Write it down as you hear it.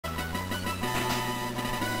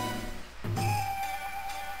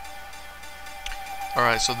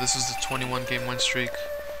Alright, so this is the 21 game win streak.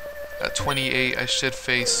 At 28, I should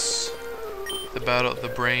face the Battle of the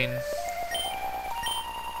Brain.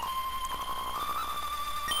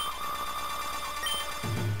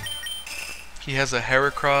 He has a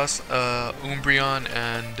Heracross, Umbreon,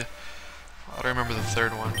 and I don't remember the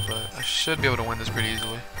third one, but I should be able to win this pretty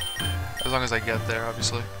easily. As long as I get there,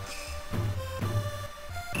 obviously.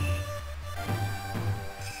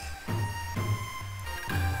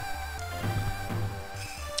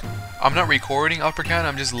 I'm not recording Upper Can,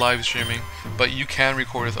 I'm just live streaming, but you can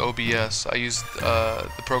record with OBS. I use the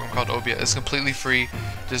program called OBS. It's completely free.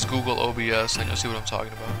 Just Google OBS and you'll see what I'm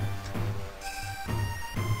talking about.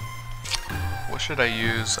 What should I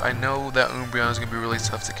use? I know that Umbreon is going to be really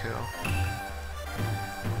tough to kill.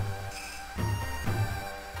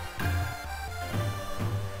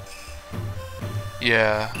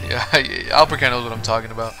 Yeah, Upper Can knows what I'm talking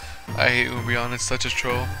about. I hate Umbreon, it's such a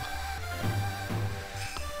troll.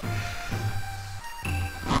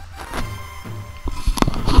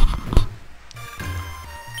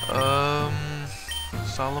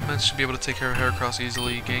 Solomon should be able to take care of Heracross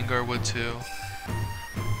easily. Gengar would too.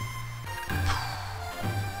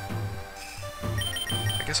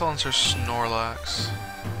 I guess I'll insert Snorlax.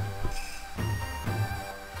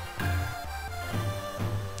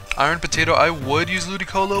 Iron Potato, I would use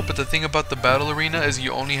Ludicolo, but the thing about the battle arena is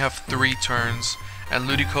you only have 3 turns. And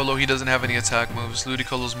Ludicolo, he doesn't have any attack moves.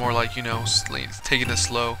 Ludicolo's more like, you know, taking it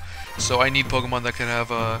slow. So I need Pokemon that can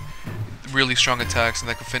have really strong attacks and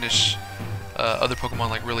that can finish other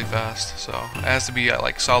Pokemon like really fast. So it has to be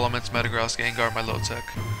like Salamence, Metagross, Gengar, my low tech.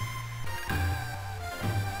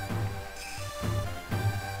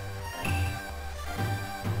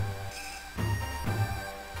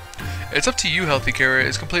 It's up to you, Healthy Carrot.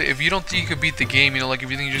 It's complete. If you don't think you could beat the game, you know, like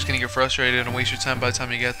if you think you're just gonna get frustrated and waste your time by the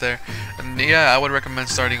time you get there, and yeah, I would recommend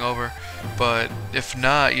starting over. But if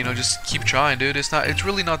not, you know, just keep trying, dude. It's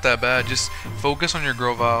really not that bad. Just focus on your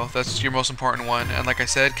Grovyle. That's your most important one. And like I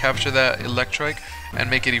said, capture that Electrike and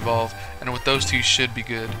make it evolve. And with those two, you should be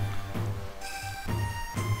good.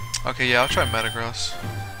 Okay, yeah, I'll try Metagross.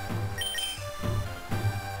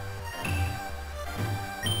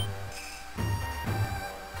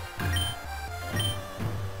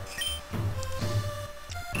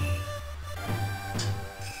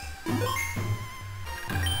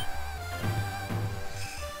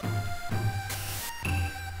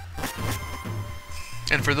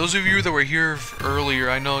 And for those of you that were here earlier,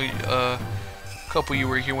 I know a couple of you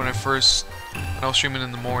were here when I was streaming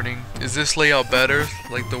in the morning. Is this layout better,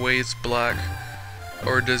 like the way it's black,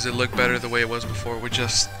 or does it look better the way it was before with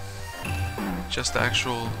just the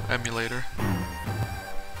actual emulator?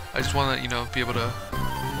 I just want to, you know, be able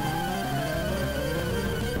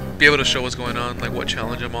to show what's going on, like what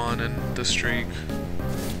challenge I'm on and the streak.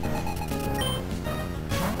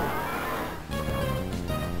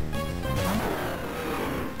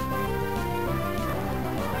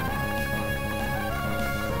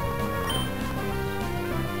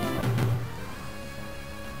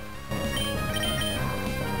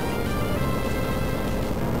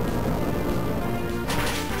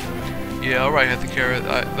 Yeah, alright, Healthy Carrot.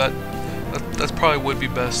 That's probably would be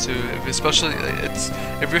best too. Especially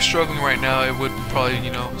if you're struggling right now, it would probably,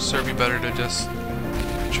 you know, serve you better to just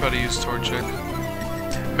try to use Torchic.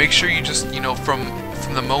 Make sure you just, you know, from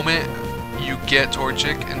the moment you get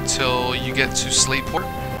Torchic until you get to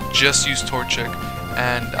Slateport, just use Torchic.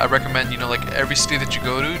 And I recommend, you know, like every city that you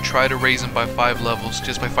go to, try to raise them by 5 levels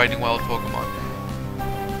just by fighting wild Pokemon.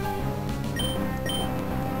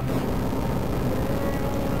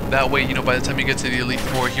 That way, you know, by the time you get to the Elite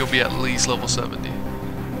Four, he'll be at least level 70.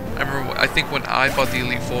 I think when I bought the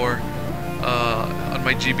Elite Four on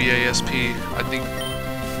my GBA SP, I think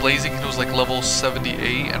Blaziken was like level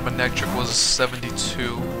 78 and Manectric was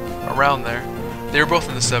 72, around there. They were both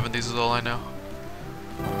in the 70s is all I know.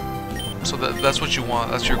 So that's what you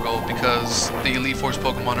want, that's your goal, because the Elite Four's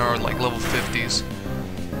Pokemon are like level 50s.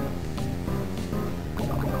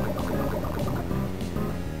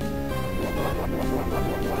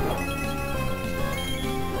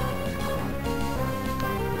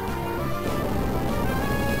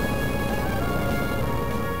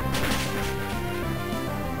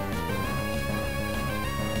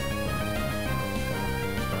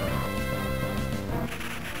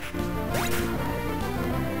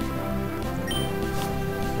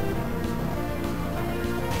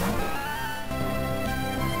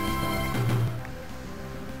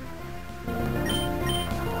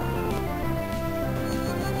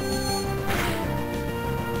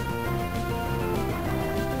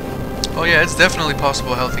 it's definitely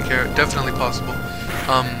possible, Healthy Carrot. Definitely possible.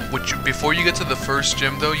 Before you get to the first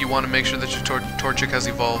gym, though, you want to make sure that your Torchic has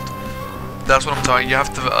evolved. That's what I'm talking. You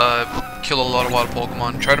have to kill a lot of wild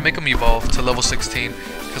Pokemon. Try to make them evolve to level 16,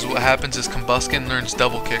 because what happens is Combuskin learns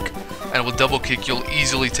Double Kick, and with Double Kick, you'll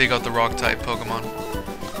easily take out the Rock-type Pokemon.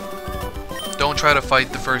 Don't try to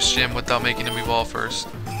fight the first gym without making him evolve first.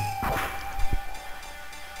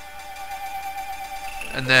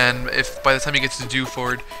 And then, if by the time you get to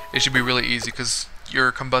Dewford, it should be really easy, because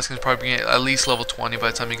your Combuskin is probably at least level 20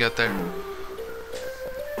 by the time you get there.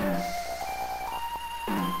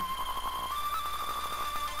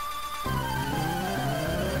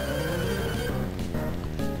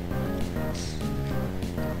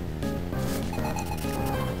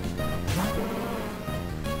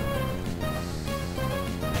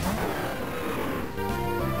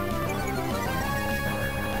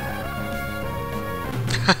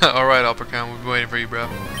 Alright, Uppercut, we've been waiting for you, bro.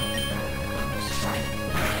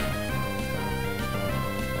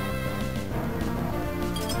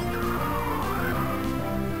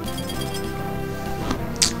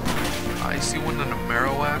 I see one in a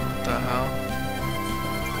Marowak, what the hell?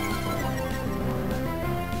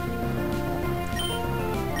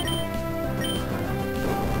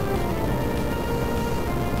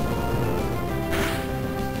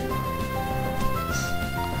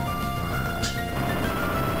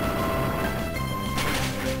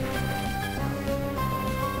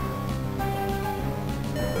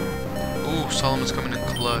 Solomon's coming in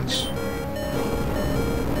clutch.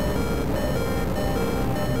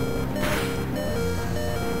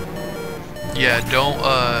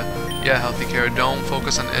 Yeah, Healthy Carrot, don't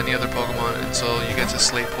focus on any other Pokemon until you get to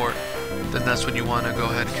Slateport. Then that's when you want to go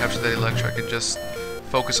ahead and capture that Electric and just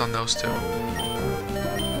focus on those two.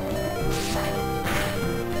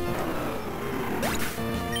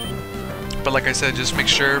 But like I said, just make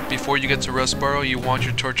sure before you get to Rustboro, you want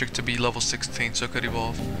your Torchic to be level 16 so it could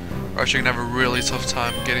evolve. Or else you're gonna have a really tough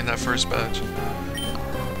time getting that first badge.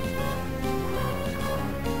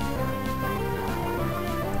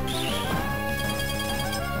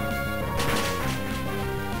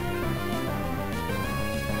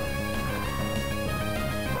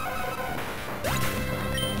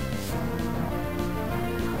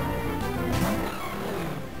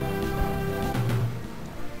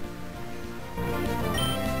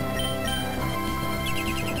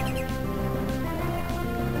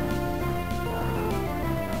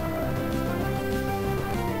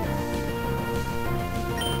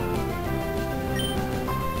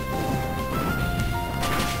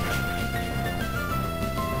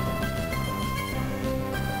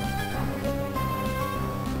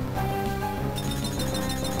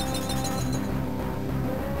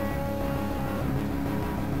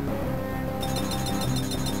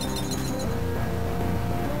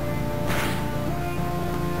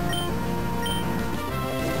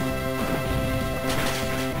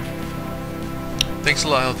 Thanks a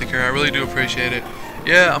lot, Healthy Care. I really do appreciate it.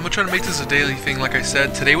 Yeah, I'm gonna try to make this a daily thing. Like I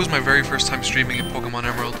said, today was my very first time streaming in Pokemon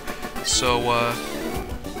Emerald, so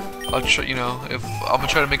I'll try. If I'm gonna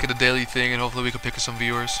try to make it a daily thing, and hopefully we can pick up some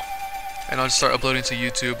viewers. And I'll just start uploading to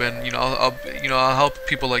YouTube, and I'll help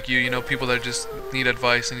people like you. People that just need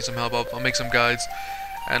advice and need some help. I'll make some guides,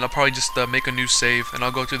 and I'll probably just make a new save, and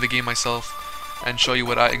I'll go through the game myself and show you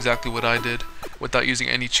exactly what I did without using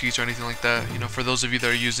any cheats or anything like that. For those of you that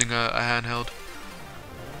are using a handheld.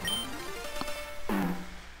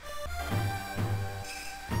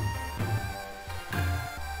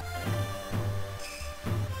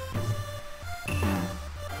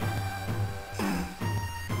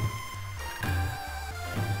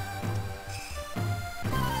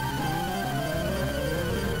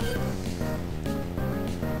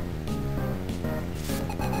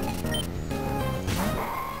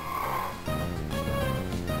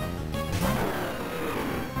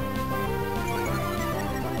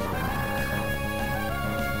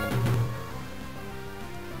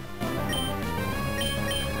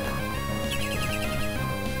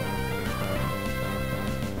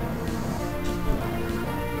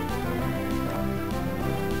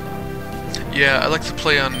 Yeah, I like to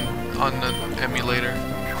play on an emulator.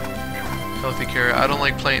 Healthy Carrot. I don't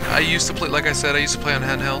like playing. I used to play, like I said, I used to play on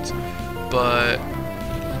handhelds, but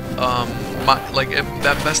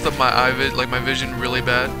that messed up my my vision really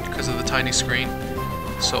bad because of the tiny screen.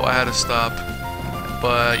 So I had to stop.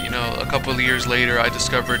 But a couple of years later, I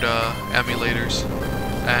discovered emulators,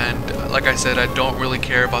 and like I said, I don't really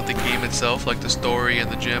care about the game itself, like the story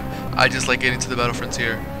and the gym. I just like getting to the Battle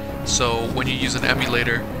Frontier. So when you use an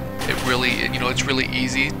emulator, it's really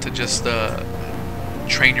easy to just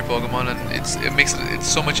train your Pokemon, and it's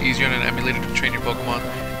so much easier in an emulator to train your Pokemon.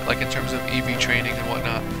 like in terms of EV training and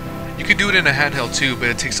whatnot. You could do it in a handheld too, but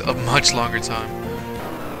it takes a much longer time.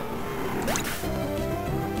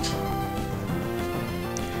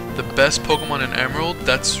 The best Pokemon in Emerald?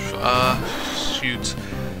 That's shoot,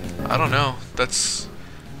 I don't know. That's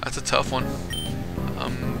a tough one.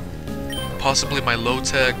 Possibly my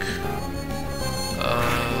low-tech,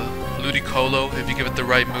 Ludicolo, if you give it the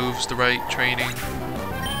right moves, the right training.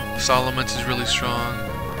 Salamence is really strong.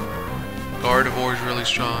 Gardevoir is really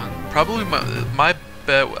strong. Probably my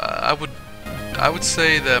bet, I would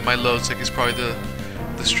say that my low-tech is probably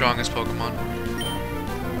the strongest Pokemon.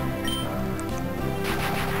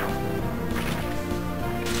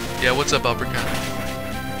 Yeah, what's up, Uppercut?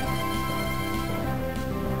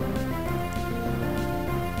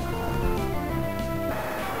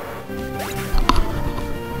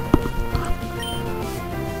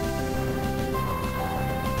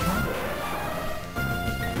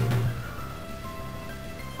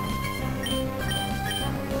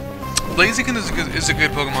 Blaziken is a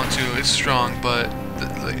good Pokemon too. It's strong, but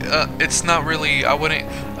it's not really. I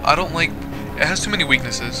don't like. It has too many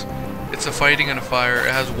weaknesses. It's a fighting and a fire.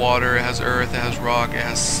 It has water. It has earth. It has rock. It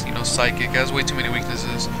has psychic. It has way too many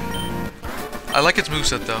weaknesses. I like its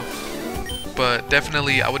moveset though, but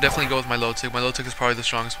I would definitely go with my Lotic. My Lotic is probably the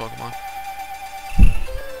strongest Pokemon.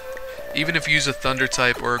 Even if you use a Thunder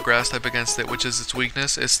type or a Grass type against it, which is its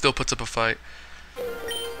weakness, it still puts up a fight.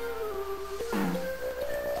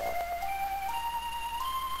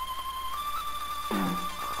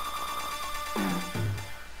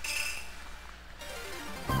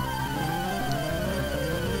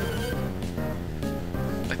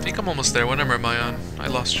 I think I'm almost there. What number am I on? I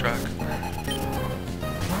lost track.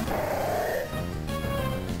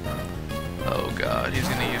 Oh god, he's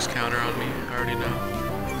gonna use counter on me. I already know.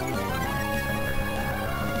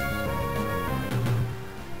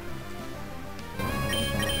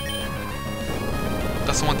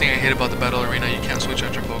 That's the one thing I hate about the battle arena. You can't switch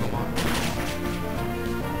out your Pokemon.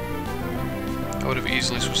 I would have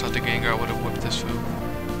easily switched out to Gengar. I would have whipped this fool.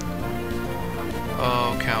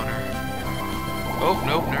 Oh, counter. Oh,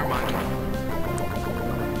 nope, never mind.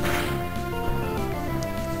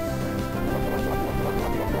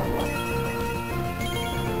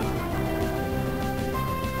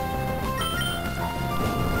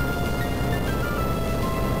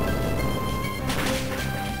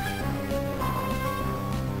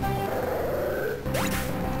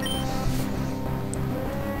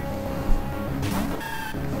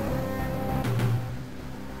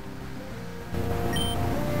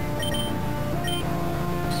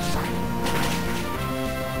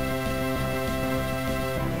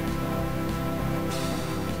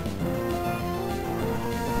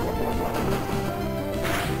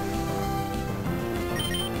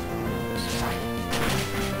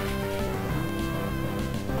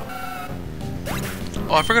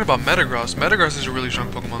 Oh, I forgot about Metagross. Metagross is a really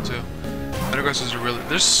strong Pokemon too. Metagross is a really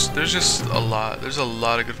there's just a lot. There's a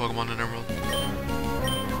lot of good Pokemon in Emerald.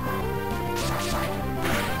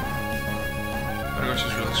 Metagross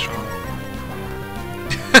is really strong.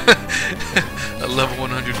 A level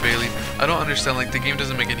 100 Bailey. I don't understand. Like the game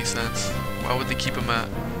doesn't make any sense. Why would they keep him at?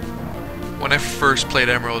 When I first played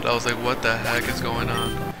Emerald, I was like, what the heck is going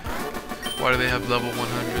on? Why do they have level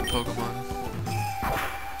 100 Pokemon?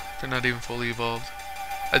 They're not even fully evolved.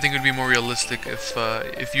 I think it would be more realistic if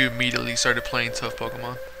you immediately started playing tough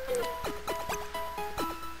Pokemon.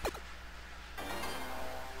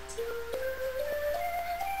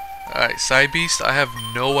 Alright, Psybeast, I have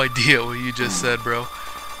no idea what you just said, bro.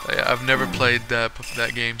 I've never played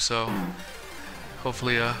that game, so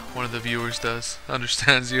hopefully one of the viewers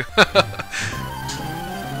understands you. Because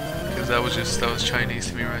that was Chinese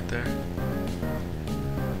to me right there.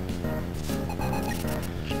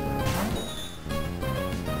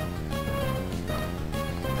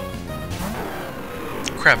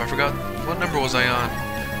 Crap, I forgot. What number was I on?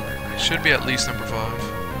 It should be at least number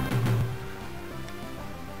 5.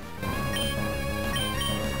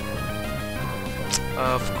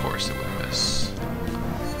 Of course it would miss.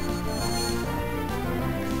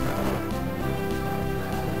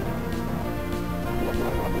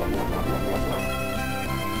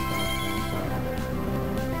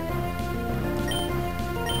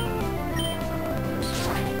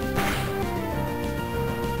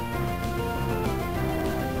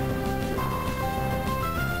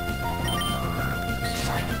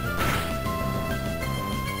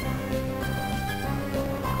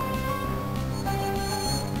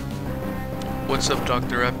 What's up,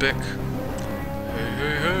 Dr. Epic? Hey,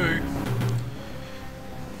 hey, hey.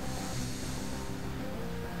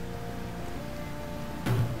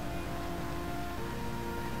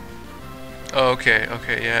 Oh, okay,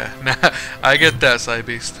 okay, yeah. Nah, I get that, Side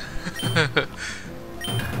Beast.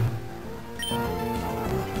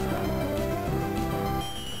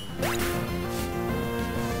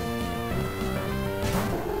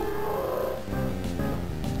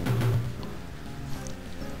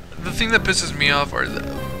 The thing that pisses me off are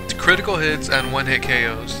the critical hits and one-hit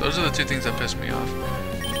KOs. Those are the two things that piss me off.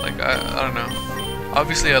 Like, I don't know.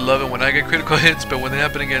 Obviously, I love it when I get critical hits, but when they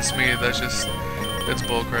happen against me, that's just, it's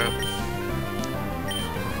bullcrap.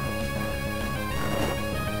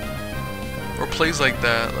 Or plays like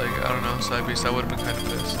that, like, I don't know, Side Beast, I would have been kind of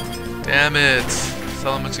pissed. Damn it!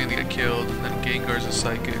 Salaman's gonna get killed, and then Gengar's a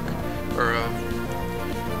psychic, or a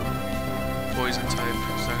poison type,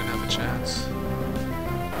 he's not gonna have a chance.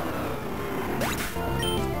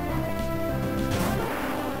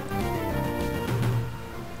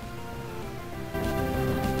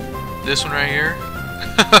 This one right here?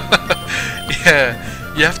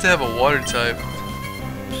 Yeah, you have to have a water type.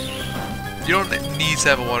 You don't need to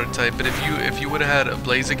have a water type, but if you would have had a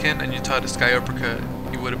Blaziken and you taught a Sky Uppercut,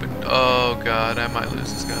 you would have been. Oh god, I might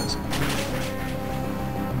lose this, guys.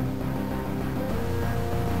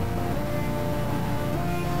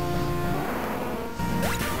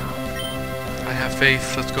 I have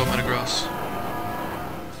faith. Let's go, Metagross.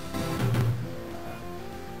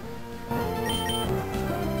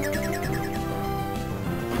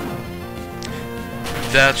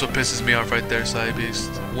 That's what pisses me off right there, Side Beast.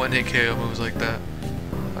 One-hit KO moves like that.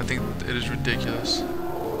 I think it is ridiculous.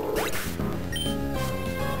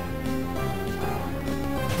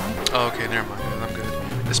 Oh, okay, never mind. I'm good.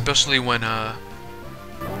 Especially when I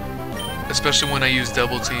use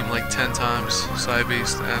double team like 10 times, Side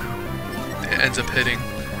Beast, and it ends up hitting.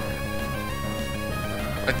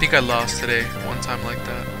 I think I lost today one time like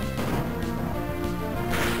that.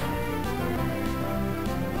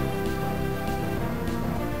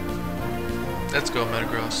 Let's go,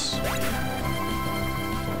 Metagross.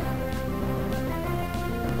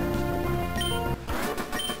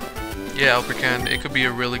 Yeah, Alpercan, it could be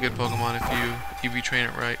a really good Pokemon if you train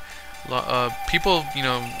it right. People, you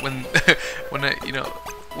know, when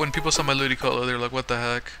when people saw my Ludicolo, they're like, what the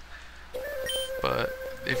heck? But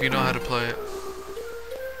if you know how to play it,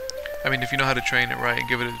 I mean, if you know how to train it right and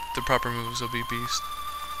give it the proper moves, it'll be beast.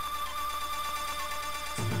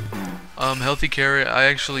 Healthy Carrot, I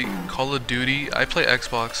actually, Call of Duty, I play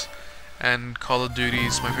Xbox, and Call of Duty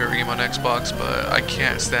is my favorite game on Xbox, but I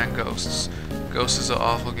can't stand Ghosts. Ghosts is an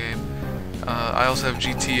awful game. I also have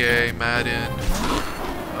GTA, Madden,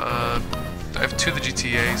 I have 2 of the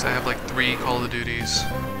GTAs, I have like 3 Call of Duties,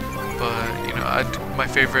 but, you know, my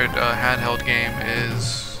favorite handheld game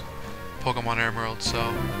is Pokemon Emerald,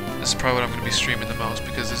 so this is probably what I'm going to be streaming the most,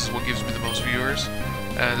 because this is what gives me the most viewers.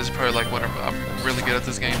 And this is probably like what I'm really good at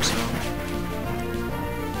this game, so.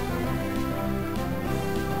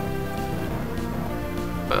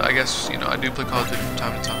 But I guess, you know, I do play Call of Duty from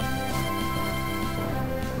time to time.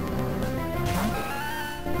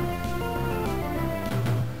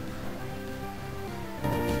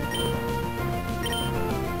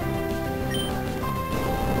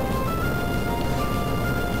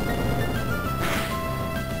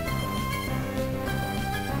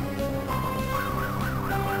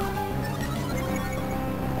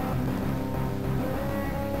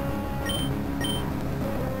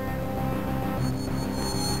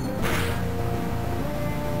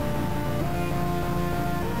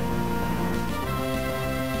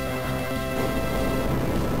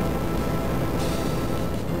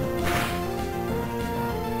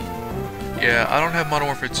 Yeah, I don't have Modern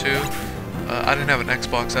Warfare 2. I didn't have an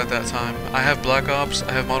Xbox at that time. I have Black Ops,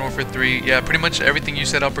 I have Modern Warfare 3. Yeah, pretty much everything you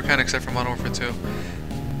said, Uppercut, except for Modern Warfare 2.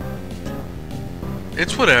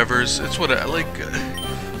 It's whatevers. It's what, like,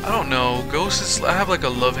 I don't know. Ghost is, I have like a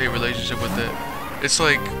love-hate relationship with it. It's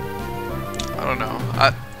like, I don't know.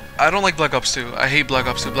 I don't like Black Ops 2. I hate Black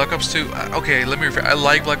Ops 2. Black Ops 2, okay, let me rephrase. I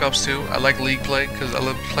like Black Ops 2. I like League play because I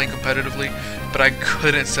love playing competitively, but I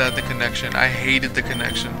couldn't stand the connection. I hated the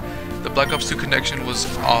connection. The Black Ops 2 connection was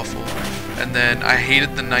awful. And then I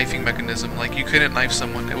hated the knifing mechanism. Like, you couldn't knife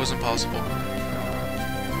someone. It was impossible.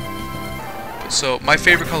 So, my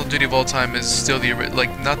favorite Call of Duty of all time is still the,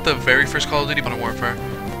 like, not the very first Call of Duty, but Modern Warfare.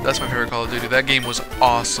 That's my favorite Call of Duty. That game was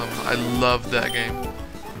awesome. I loved that game.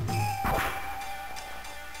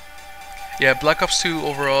 Yeah, Black Ops 2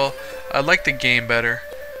 overall, I like the game better.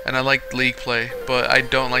 And I like League play, but I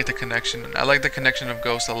don't like the connection. I like the connection of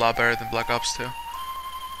Ghost a lot better than Black Ops 2.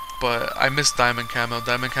 But I miss Diamond Camo.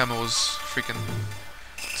 Diamond Camo was freaking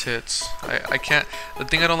tits. I can't. The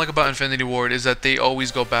thing I don't like about Infinity Ward is that they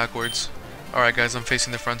always go backwards. Alright guys, I'm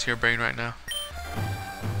facing the Frontier Brain right now.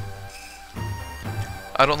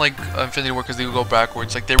 I don't like Infinity War because they go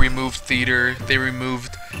backwards. Like they removed theater, they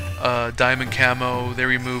removed diamond camo, they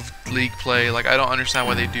removed league play. Like I don't understand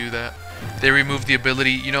why they do that. They removed the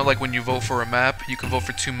ability, you know, like when you vote for a map, you can vote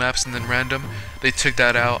for 2 maps and then random. They took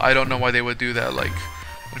that out. I don't know why they would do that. Like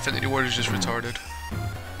Infinity War is just retarded.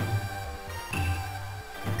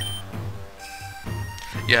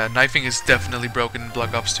 Yeah, knifing is definitely broken in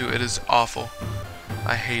Black Ops 2. It is awful.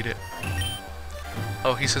 I hate it.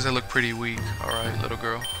 Oh, he says I look pretty weak. Alright, little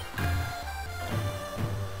girl.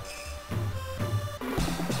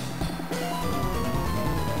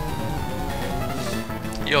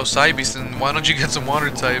 Yo, Cybeastin, why don't you get some water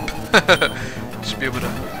type? Should be able to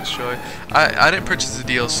destroy. I didn't purchase the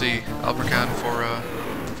DLC, Alpercan,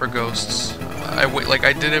 for Ghosts.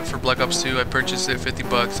 I did it for Black Ops 2. I purchased it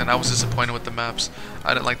 $50 and I was disappointed with the maps.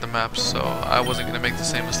 I didn't like the maps, so I wasn't gonna make the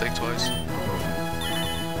same mistake twice.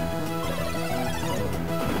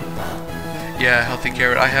 Yeah, Healthy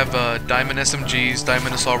Carrot. I have diamond SMGs,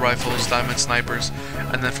 diamond assault rifles, diamond snipers,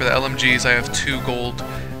 and then for the LMGs I have 2 gold,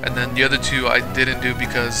 and then the other 2 I didn't do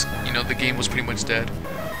because, you know, the game was pretty much dead.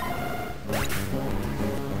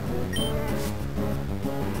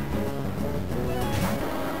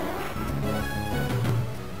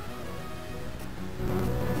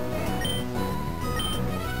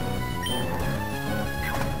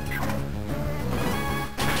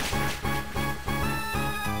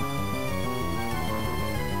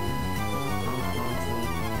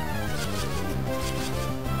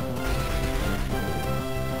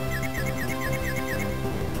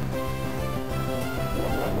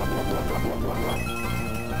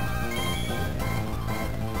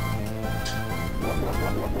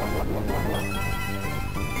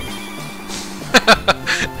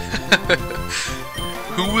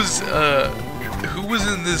 Who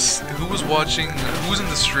was in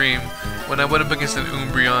the stream when I went up against an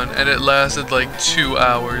Umbreon and it lasted like 2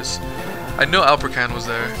 hours? I know Alpercan was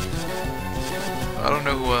there. I don't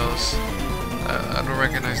know who else. I don't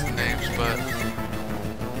recognize the names, but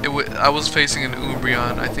I was facing an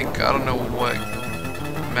Umbreon. I don't know what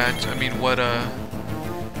match,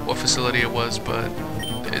 what facility it was, but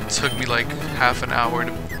it took me like half an hour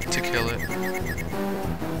to kill it.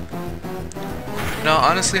 No,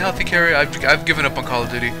 honestly, Healthy Carry, I've given up on Call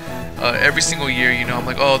of Duty. Every single year, you know, I'm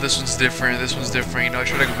like, oh, this one's different, you know, I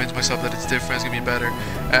try to convince myself that it's different, it's gonna be better,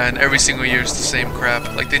 and every single year it's the same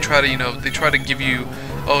crap. Like, they try to give you,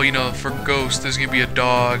 oh, you know, for Ghost, there's gonna be a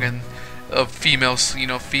dog, and a female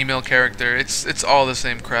character. It's all the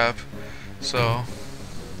same crap, so...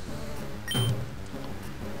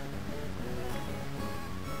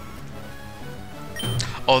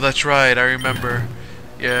 Oh, that's right, I remember.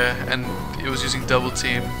 Yeah, and it was using double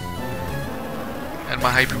team. And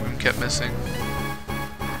my hyper beam kept missing.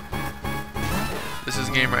 This is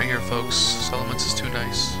game right here, folks. Settlements is too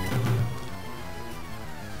nice.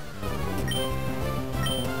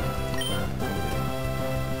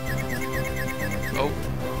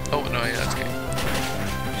 Oh no, yeah, that's game.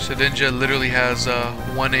 Shedinja literally has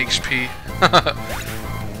 1 HP.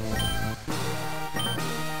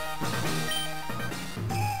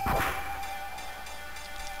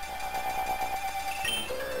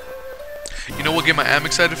 You know what game I am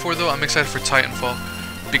excited for though? I'm excited for Titanfall,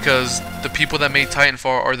 because the people that made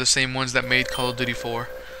Titanfall are the same ones that made Call of Duty 4,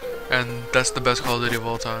 and that's the best Call of Duty of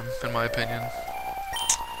all time, in my opinion.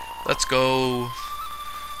 Let's go.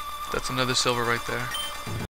 That's another silver right there.